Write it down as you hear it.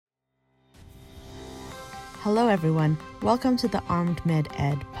Hello everyone, welcome to the Armed Med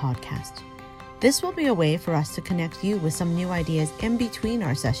Ed podcast. This will be a way for us to connect you with some new ideas in between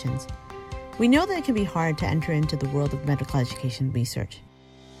our sessions. We know that it can be hard to enter into the world of medical education research.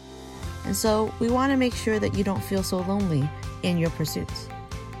 And so we want to make sure that you don't feel so lonely in your pursuits.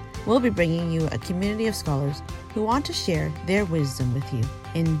 We'll be bringing you a community of scholars who want to share their wisdom with you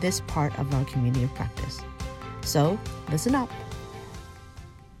in this part of our community of practice. So listen up.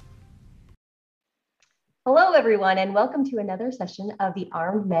 Hello, everyone, and welcome to another session of the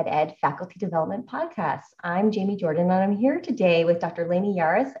Armed Med Ed Faculty Development Podcast. I'm Jamie Jordan, and I'm here today with Dr. Lainey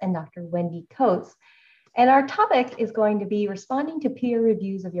Yaris and Dr. Wendy Coates. And our topic is going to be responding to peer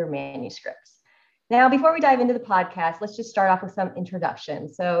reviews of your manuscripts. Now, before we dive into the podcast, let's just start off with some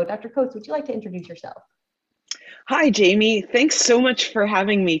introduction. So, Dr. Coates, would you like to introduce yourself? Hi, Jamie. Thanks so much for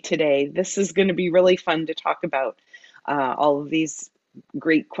having me today. This is going to be really fun to talk about all of these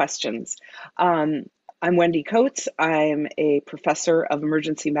great questions. I'm Wendy Coates. I'm a professor of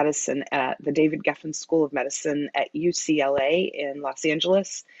emergency medicine at the David Geffen School of Medicine at UCLA in Los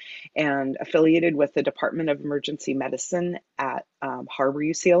Angeles and affiliated with the Department of Emergency Medicine at Harbor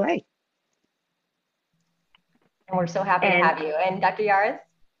UCLA. And we're so happy to have you. And Dr. Yaris?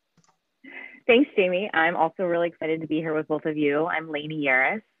 Thanks, Jamie. I'm also really excited to be here with both of you. I'm Lainey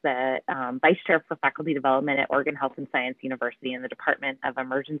Yaris, the Vice Chair for Faculty Development at Oregon Health and Science University in the Department of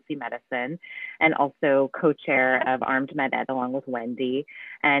Emergency Medicine, and also co-chair of Armed Med Ed along with Wendy.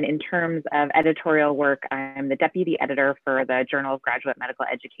 And in terms of editorial work, I'm the Deputy Editor for the Journal of Graduate Medical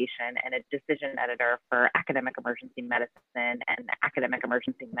Education and a Decision Editor for Academic Emergency Medicine and Academic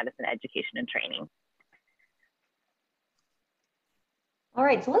Emergency Medicine Education and Training. All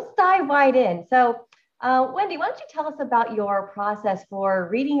right, so let's dive right in. So, Wendy, why don't you tell us about your process for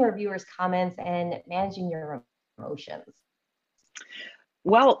reading your viewers' comments and managing your emotions?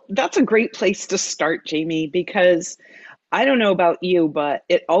 Well, that's a great place to start, Jamie, because I don't know about you, but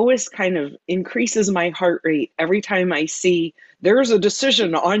it always kind of increases my heart rate every time I see there's a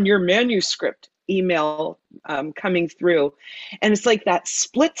decision on your manuscript email coming through. And it's like that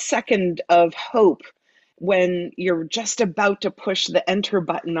split second of hope when you're just about to push the enter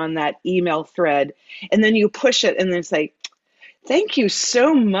button on that email thread, and then you push it and it's like, thank you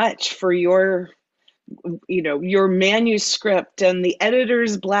so much for your manuscript and the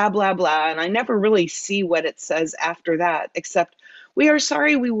editor's blah, blah, blah. And I never really see what it says after that, except we are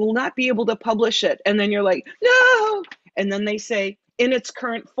sorry, we will not be able to publish it. And then you're like, no. And then they say in its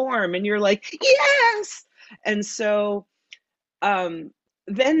current form, and you're like, yes. And so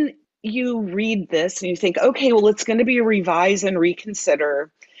then you read this and you think, okay, well, it's going to be a revise and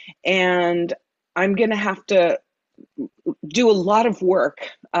reconsider, and I'm going to have to do a lot of work.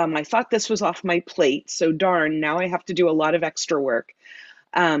 I thought this was off my plate, so darn, now I have to do a lot of extra work.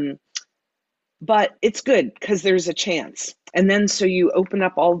 But it's good because there's a chance. And then so you open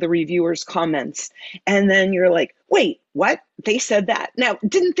up all the reviewers' comments, and then you're like, wait, what? They said that? Now,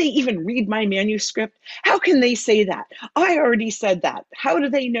 didn't they even read my manuscript? How can they say that? I already said that. How do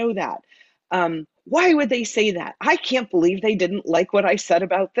they know that? Why would they say that? I can't believe they didn't like what I said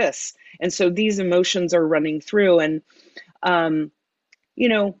about this. And so these emotions are running through. And,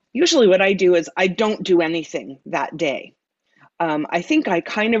 usually what I do is I don't do anything that day. I think I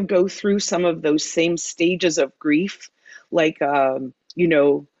kind of go through some of those same stages of grief, like, the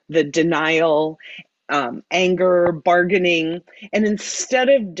denial, anger, bargaining. And instead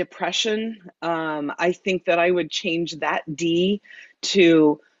of depression, I think that I would change that D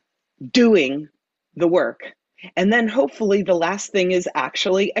to doing the work. And then hopefully the last thing is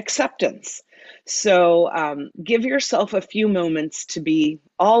actually acceptance. So give yourself a few moments to be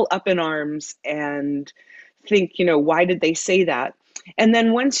all up in arms and think, why did they say that? And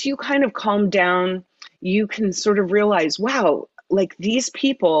then once you kind of calm down, you can sort of realize, wow, like these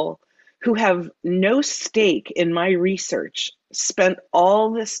people who have no stake in my research spent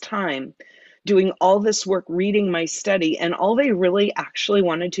all this time doing all this work, reading my study, and all they really actually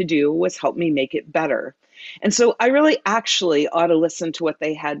wanted to do was help me make it better. And so I really actually ought to listen to what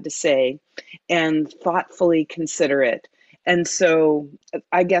they had to say and thoughtfully consider it. And so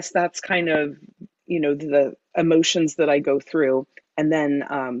I guess that's kind of, the emotions that I go through, and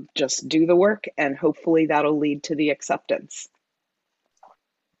then just do the work, and hopefully that'll lead to the acceptance.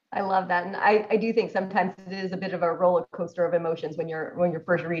 I love that. And I do think sometimes it is a bit of a roller coaster of emotions when you're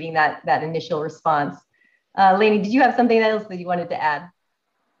first reading that initial response. Lainey, did you have something else that you wanted to add?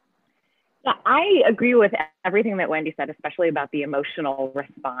 Yeah, I agree with everything that Wendy said, especially about the emotional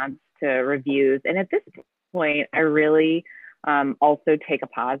response to reviews. And at this point, I really also take a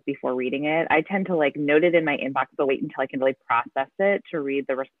pause before reading it. I tend to note it in my inbox, but wait until I can really process it to read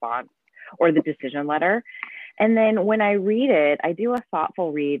the response or the decision letter. And then when I read it, I do a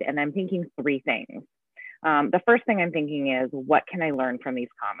thoughtful read, and I'm thinking three things. The first thing I'm thinking is, what can I learn from these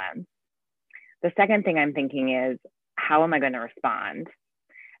comments? The second thing I'm thinking is, how am I going to respond?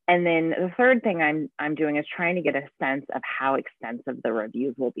 And then the third thing I'm doing is trying to get a sense of how extensive the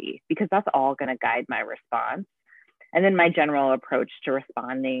reviews will be, because that's all going to guide my response. And then my general approach to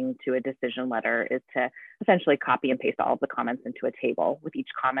responding to a decision letter is to essentially copy and paste all of the comments into a table with each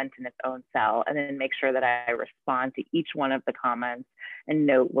comment in its own cell, and then make sure that I respond to each one of the comments and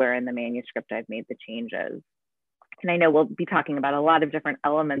note where in the manuscript I've made the changes. And I know we'll be talking about a lot of different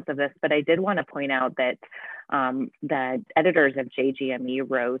elements of this, but I did want to point out that the editors of JGME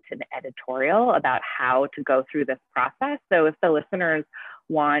wrote an editorial about how to go through this process. So if the listeners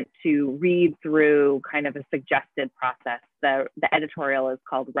want to read through kind of a suggested process, the editorial is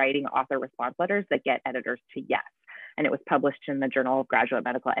called Writing Author Response Letters That Get Editors to Yes. And it was published in the Journal of Graduate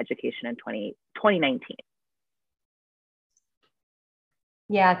Medical Education in 2019.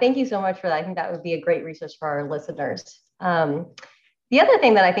 Yeah, thank you so much for that. I think that would be a great resource for our listeners. The other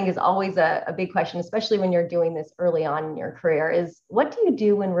thing that I think is always a big question, especially when you're doing this early on in your career, is what do you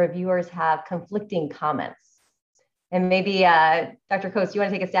do when reviewers have conflicting comments? And maybe Dr. Coates, you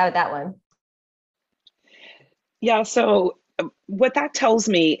want to take a stab at that one? Yeah, so what that tells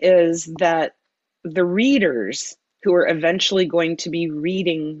me is that the readers who are eventually going to be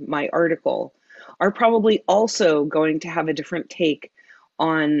reading my article are probably also going to have a different take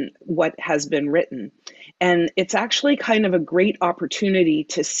on what has been written. And it's actually kind of a great opportunity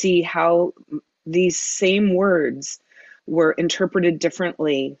to see how these same words were interpreted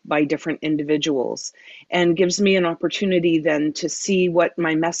differently by different individuals, and gives me an opportunity then to see what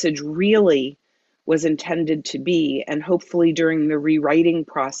my message really was intended to be. And hopefully during the rewriting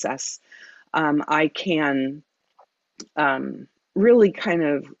process, I can really kind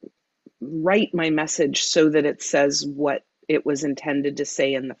of write my message so that it says what it was intended to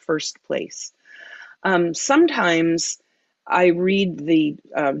say in the first place. Sometimes I read the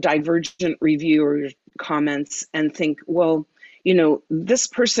divergent reviewer comments and think, well, you know, this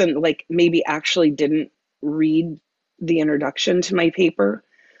person like maybe actually didn't read the introduction to my paper.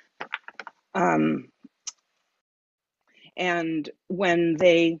 And when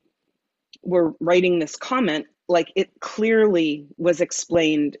they were writing this comment, like it clearly was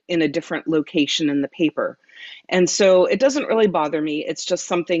explained in a different location in the paper. And so it doesn't really bother me. It's just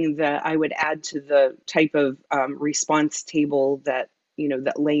something that I would add to the type of response table that, you know,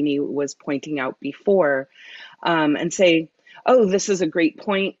 that Lainey was pointing out before, and say, oh, this is a great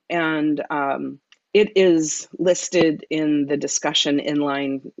point. And it is listed in the discussion in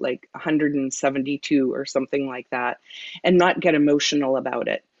line like 172 or something like that, and not get emotional about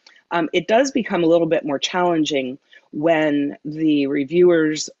it. It does become a little bit more challenging when the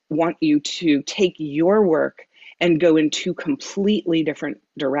reviewers want you to take your work and go in two completely different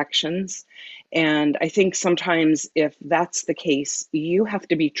directions. And I think sometimes if that's the case, you have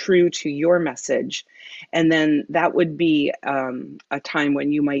to be true to your message. And then that would be a time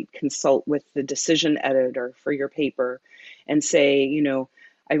when you might consult with the decision editor for your paper and say, you know,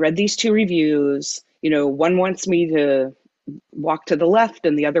 I read these two reviews, you know, one wants me to walk to the left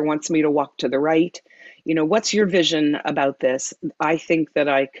and the other wants me to walk to the right. You know, what's your vision about this? I think that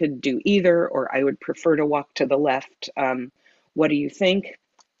I could do either, or I would prefer to walk to the left. What do you think?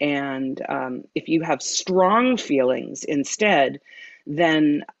 And if you have strong feelings instead,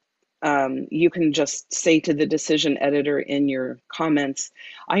 then you can just say to the decision editor in your comments,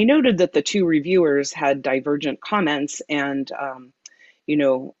 I noted that the two reviewers had divergent comments, and you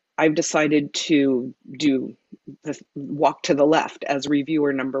know, I've decided to do the walk to the left as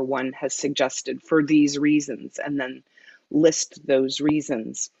reviewer number one has suggested for these reasons, and then list those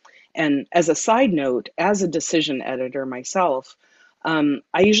reasons. And as a side note, as a decision editor myself,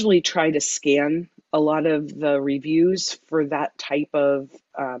 I usually try to scan a lot of the reviews for that type of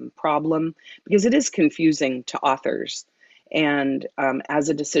problem, because it is confusing to authors. And as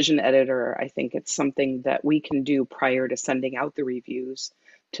a decision editor, I think it's something that we can do prior to sending out the reviews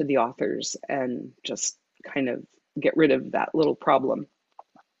to the authors and just kind of get rid of that little problem.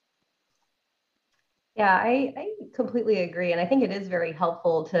 Yeah, I completely agree. And I think it is very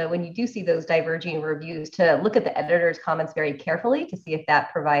helpful to, when you do see those diverging reviews, to look at the editor's comments very carefully to see if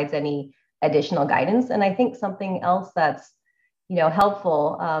that provides any additional guidance. And I think something else that's, you know,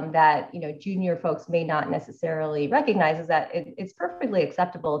 helpful that, you know, junior folks may not necessarily recognize is that it's perfectly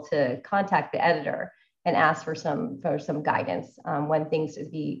acceptable to contact the editor and ask for some guidance when things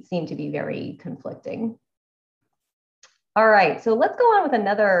seem to be very conflicting. All right, so let's go on with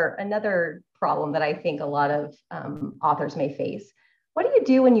another problem that I think a lot of authors may face, What do you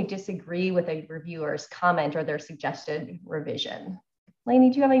do when you disagree with a reviewer's comment or their suggested revision? Lainey,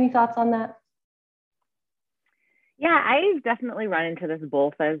 do you have any thoughts on that? Yeah, I've definitely run into this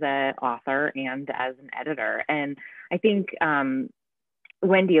both as an author and as an editor. And I think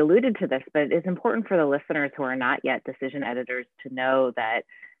Wendy alluded to this, but it's important for the listeners who are not yet decision editors to know that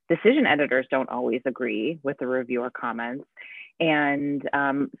decision editors don't always agree with the reviewer comments. And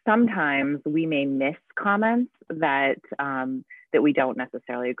sometimes we may miss comments that we don't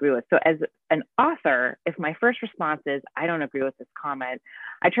necessarily agree with. So as an author, if my first response is, I don't agree with this comment,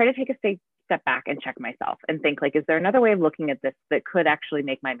 I try to take a step back and check myself and think, like, is there another way of looking at this that could actually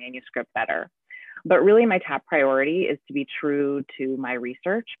make my manuscript better? But really my top priority is to be true to my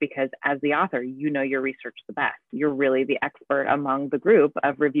research, because as the author, you know your research the best. You're really the expert among the group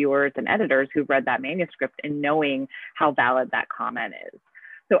of reviewers and editors who've read that manuscript and knowing how valid that comment is.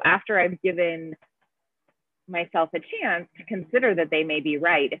 So after I've given myself a chance to consider that they may be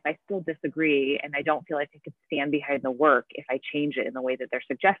right, if I still disagree and I don't feel like I could stand behind the work if I change it in the way that they're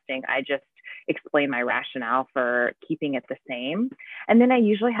suggesting, I just explain my rationale for keeping it the same. And then I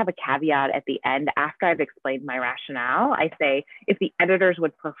usually have a caveat at the end after I've explained my rationale. I say, if the editors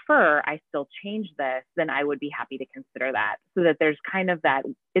would prefer I still change this, then I would be happy to consider that. So that there's kind of that,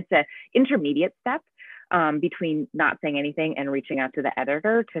 it's an intermediate step between not saying anything and reaching out to the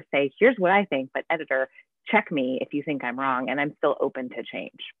editor to say, here's what I think, but editor, check me if you think I'm wrong, and I'm still open to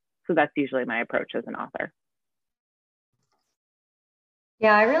change. So that's usually my approach as an author.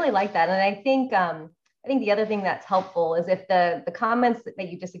 Yeah, I really like that. And I think the other thing that's helpful is if the comments that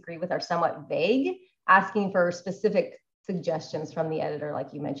you disagree with are somewhat vague, asking for specific suggestions from the editor, like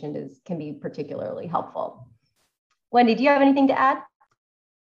you mentioned, can be particularly helpful. Wendy, do you have anything to add?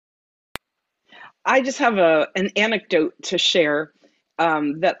 I just have an anecdote to share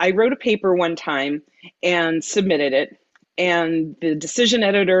that I wrote a paper one time and submitted it, and the decision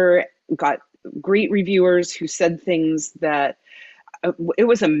editor got great reviewers who said things that it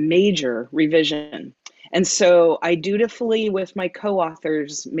was a major revision. And so I dutifully, with my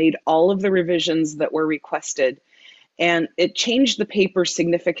co-authors, made all of the revisions that were requested. And it changed the paper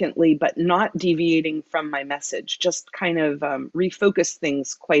significantly, but not deviating from my message, just kind of refocused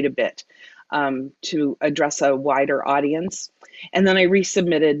things quite a bit to address a wider audience. And then I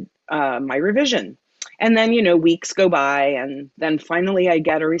resubmitted my revision. And then, weeks go by, and then finally I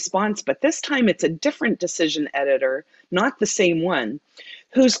get a response. But this time it's a different decision editor, not the same one,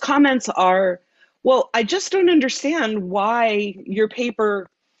 whose comments are, well, I just don't understand why your paper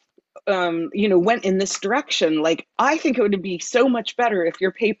went in this direction. Like, I think it would be so much better if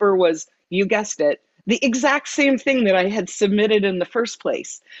your paper was, you guessed it, the exact same thing that I had submitted in the first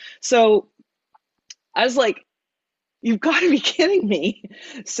place. So I was like, you've got to be kidding me.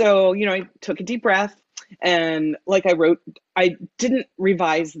 So, I took a deep breath, and like I wrote, I didn't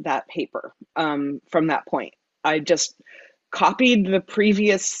revise that paper from that point. I just copied the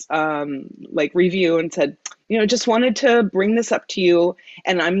previous review and said, just wanted to bring this up to you,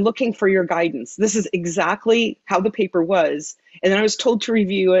 and I'm looking for your guidance. This is exactly how the paper was. And then I was told to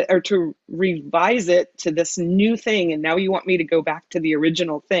review it or to revise it to this new thing. And now you want me to go back to the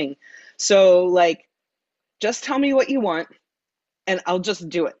original thing. So just tell me what you want and I'll just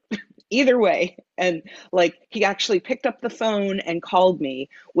do it either way. And he actually picked up the phone and called me,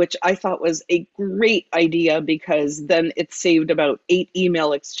 which I thought was a great idea, because then it saved about 8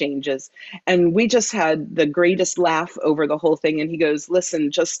 email exchanges. And we just had the greatest laugh over the whole thing. And he goes,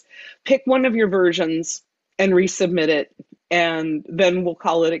 listen, just pick one of your versions and resubmit it, and then we'll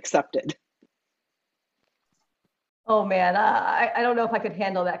call it accepted. Oh man, I don't know if I could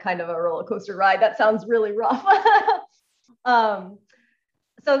handle that kind of a roller coaster ride. That sounds really rough.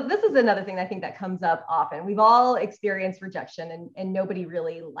 So this is another thing I think that comes up often. We've all experienced rejection, and nobody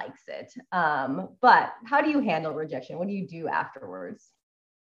really likes it. But how do you handle rejection? What do you do afterwards?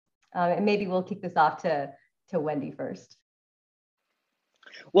 And maybe we'll kick this off to Wendy first.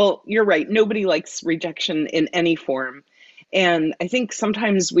 Well, you're right. Nobody likes rejection in any form. And I think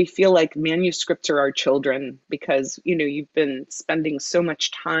sometimes we feel like manuscripts are our children because, you've been spending so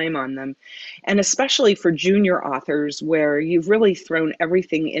much time on them. And especially for junior authors where you've really thrown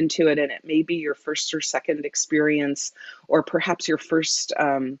everything into it, and it may be your first or second experience, or perhaps your first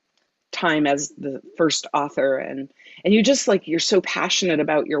time as the first author. And you just you're so passionate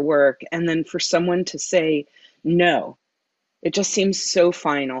about your work. And then for someone to say no, it just seems so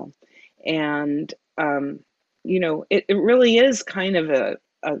final. And, it really is kind of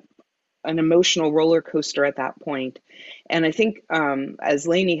an emotional roller coaster at that point. And I think, as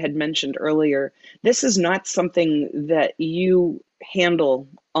Lainey had mentioned earlier, this is not something that you handle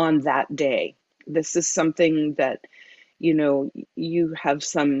on that day. This is something that you have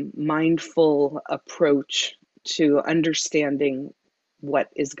some mindful approach to understanding what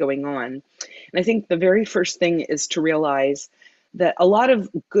is going on. And I think the very first thing is to realize that a lot of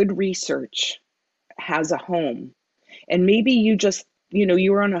good research has a home. And maybe you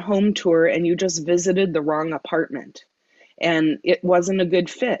were on a home tour and you just visited the wrong apartment and it wasn't a good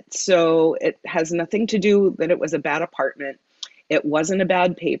fit. So it has nothing to do that it was a bad apartment. It wasn't a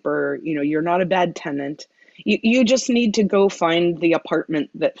bad paper. You're not a bad tenant. You just need to go find the apartment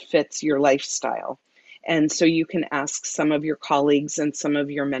that fits your lifestyle. And so you can ask some of your colleagues and some of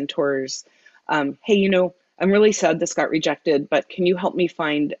your mentors, hey, I'm really sad this got rejected, but can you help me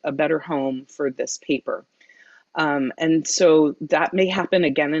find a better home for this paper? And so that may happen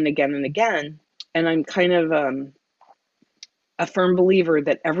again and again and again. And I'm kind of a firm believer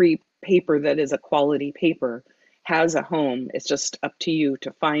that every paper that is a quality paper has a home. It's just up to you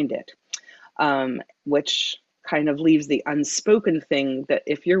to find it, which kind of leaves the unspoken thing that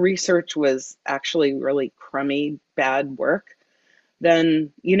if your research was actually really crummy, bad work,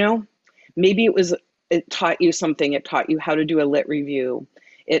 then, maybe it taught you something. It taught you how to do a lit review.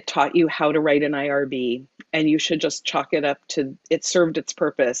 It taught you how to write an IRB, and you should just chalk it up to it served its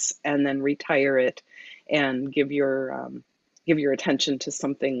purpose and then retire it and give your attention to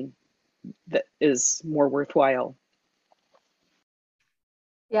something that is more worthwhile.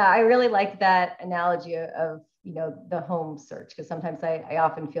 Yeah, I really like that analogy of the home search, because sometimes I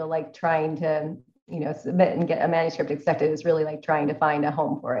often feel like trying to submit and get a manuscript accepted is really like trying to find a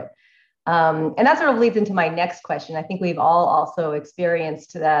home for it. And that sort of leads into my next question. I think we've all also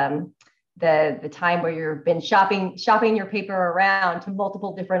experienced the time where you've been shopping your paper around to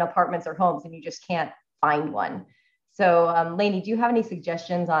multiple different apartments or homes and you just can't find one. So Lainey, do you have any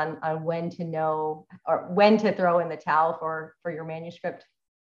suggestions on when to know or when to throw in the towel for your manuscript?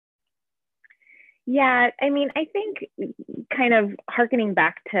 Yeah, I think kind of hearkening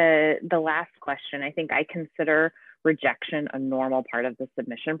back to the last question, I think I consider rejection a normal part of the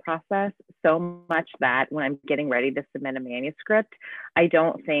submission process, so much that when I'm getting ready to submit a manuscript, I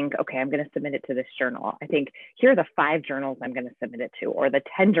don't think, okay, I'm going to submit it to this journal. I think, here are the 5 journals I'm going to submit it to, or the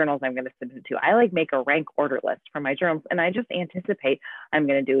 10 journals I'm going to submit it to. I make a rank order list for my journals, and I just anticipate I'm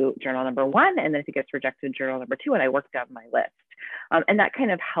going to do journal number 1, and then if it gets rejected, journal number 2, and I work down my list. And that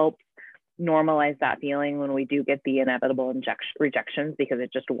kind of helps normalize that feeling when we do get the inevitable rejections because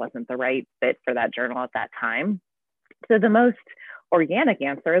it just wasn't the right fit for that journal at that time. So the most organic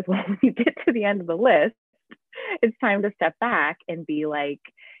answer is when you get to the end of the list, it's time to step back and be like,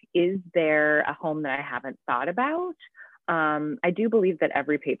 is there a home that I haven't thought about? I do believe that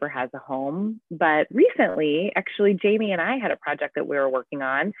every paper has a home, but recently, actually, Jamie and I had a project that we were working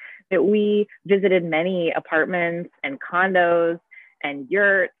on that we visited many apartments and condos and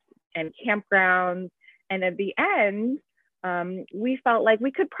yurts and campgrounds. And at the end, we felt like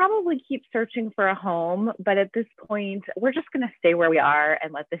we could probably keep searching for a home, but at this point, we're just going to stay where we are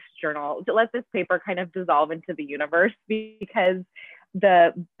and let this paper kind of dissolve into the universe, because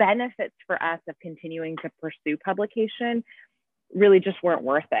the benefits for us of continuing to pursue publication really just weren't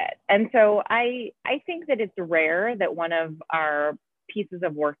worth it. And so I think that it's rare that one of our pieces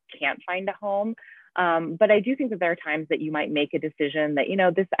of work can't find a home. But I do think that there are times that you might make a decision that,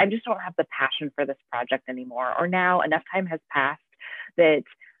 I just don't have the passion for this project anymore, or now enough time has passed that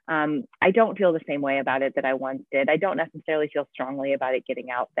I don't feel the same way about it that I once did. I don't necessarily feel strongly about it getting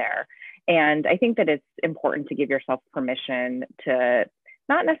out there. And I think that it's important to give yourself permission to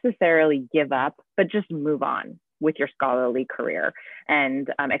not necessarily give up, but just move on with your scholarly career and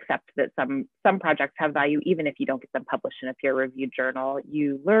accept that some projects have value, even if you don't get them published in a peer-reviewed journal.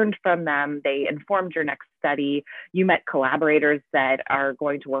 You learned from them, they informed your next study, you met collaborators that are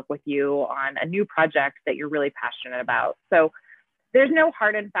going to work with you on a new project that you're really passionate about. So there's no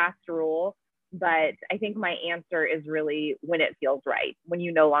hard and fast rule, but I think my answer is really when it feels right, when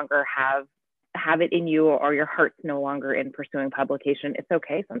you no longer have it in you, or your heart's no longer in pursuing publication. It's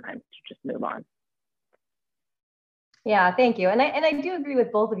okay sometimes to just move on. Yeah, thank you. And I do agree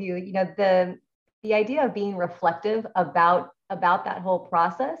with both of you. The idea of being reflective about that whole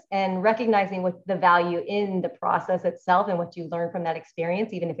process and recognizing what the value in the process itself and what you learn from that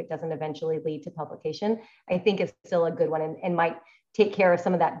experience, even if it doesn't eventually lead to publication, I think is still a good one and might take care of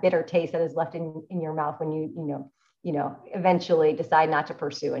some of that bitter taste that is left in your mouth when you eventually decide not to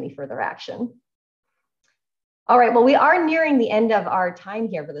pursue any further action. All right, well, we are nearing the end of our time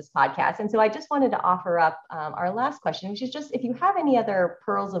here for this podcast. And so I just wanted to offer up our last question, which is just if you have any other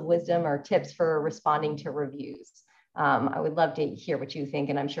pearls of wisdom or tips for responding to reviews. I would love to hear what you think,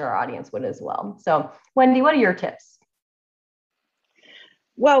 and I'm sure our audience would as well. So Wendy, what are your tips?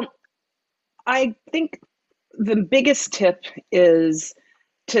 Well, I think the biggest tip is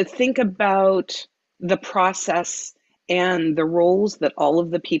to think about the process and the roles that all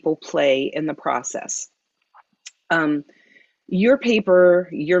of the people play in the process. Your paper,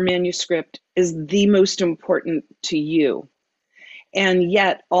 your manuscript is the most important to you. And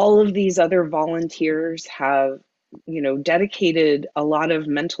yet all of these other volunteers have, dedicated a lot of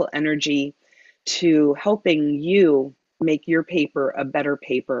mental energy to helping you make your paper a better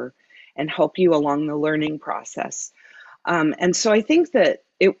paper and help you along the learning process. And so I think that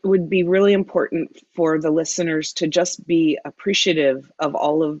it would be really important for the listeners to just be appreciative of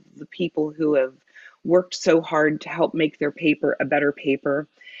all of the people who have worked so hard to help make their paper a better paper,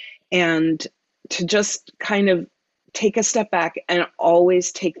 and to just kind of take a step back and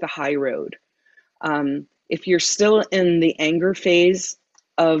always take the high road. If you're still in the anger phase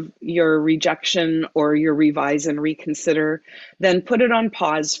of your rejection or your revise and reconsider, then put it on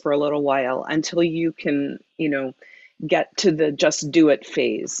pause for a little while until you can, get to the just do it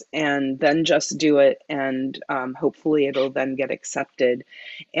phase, and then just do it, and hopefully it'll then get accepted.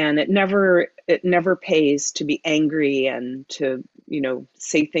 And it never pays to be angry and to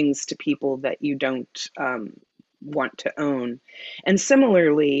say things to people that you don't want to own. And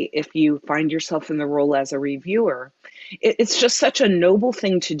similarly, if you find yourself in the role as a reviewer, it's just such a noble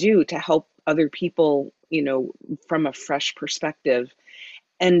thing to do, to help other people from a fresh perspective.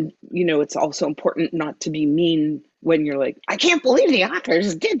 And, it's also important not to be mean when you're like, I can't believe the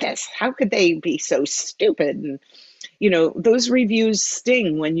authors did this. How could they be so stupid? And, those reviews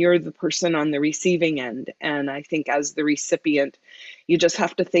sting when you're the person on the receiving end. And I think as the recipient, you just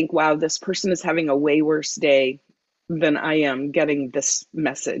have to think, wow, this person is having a way worse day than I am getting this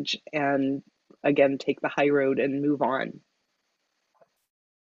message. And again, take the high road and move on.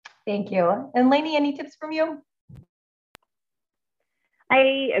 Thank you. And Lainey, any tips from you?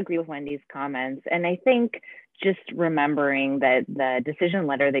 I agree with Wendy's comments. And I think just remembering that the decision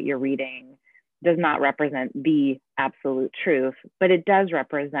letter that you're reading does not represent the absolute truth, but it does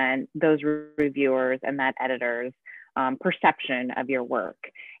represent those reviewers and that editor's perception of your work.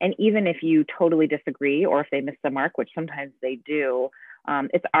 And even if you totally disagree, or if they miss the mark, which sometimes they do,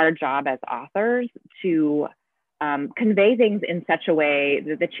 it's our job as authors to convey things in such a way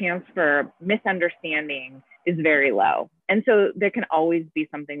that the chance for misunderstanding is very low. And so there can always be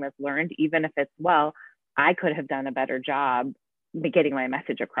something that's learned, even if it's, well, I could have done a better job getting my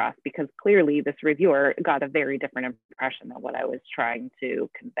message across, because clearly this reviewer got a very different impression than what I was trying to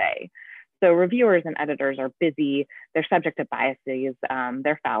convey. So reviewers and editors are busy, they're subject to biases,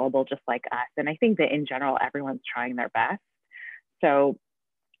 they're fallible just like us. And I think that in general, everyone's trying their best. So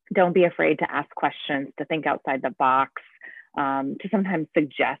don't be afraid to ask questions, to think outside the box, to sometimes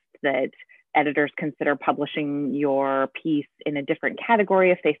suggest that editors consider publishing your piece in a different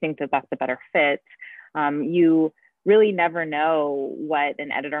category if they think that that's a better fit. You really never know what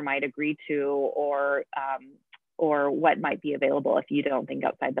an editor might agree to, or what might be available if you don't think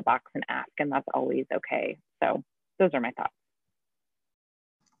outside the box and ask, and that's always okay. So those are my thoughts.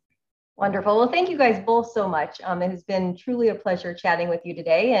 Wonderful. Well, thank you guys both so much. It has been truly a pleasure chatting with you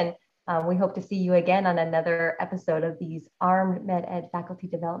today, and we hope to see you again on another episode of these Armed Med Ed Faculty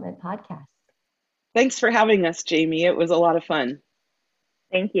Development Podcasts. Thanks for having us, Jamie. It was a lot of fun.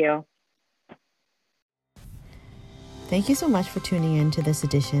 Thank you. Thank you so much for tuning in to this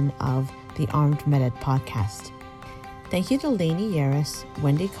edition of the Armed Med Ed podcast. Thank you to Lainey Yaris,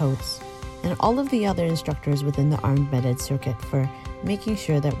 Wendy Coates, and all of the other instructors within the Armed Med Ed circuit for making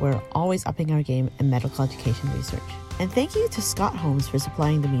sure that we're always upping our game in medical education research. And thank you to Scott Holmes for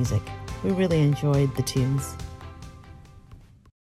supplying the music. We really enjoyed the tunes.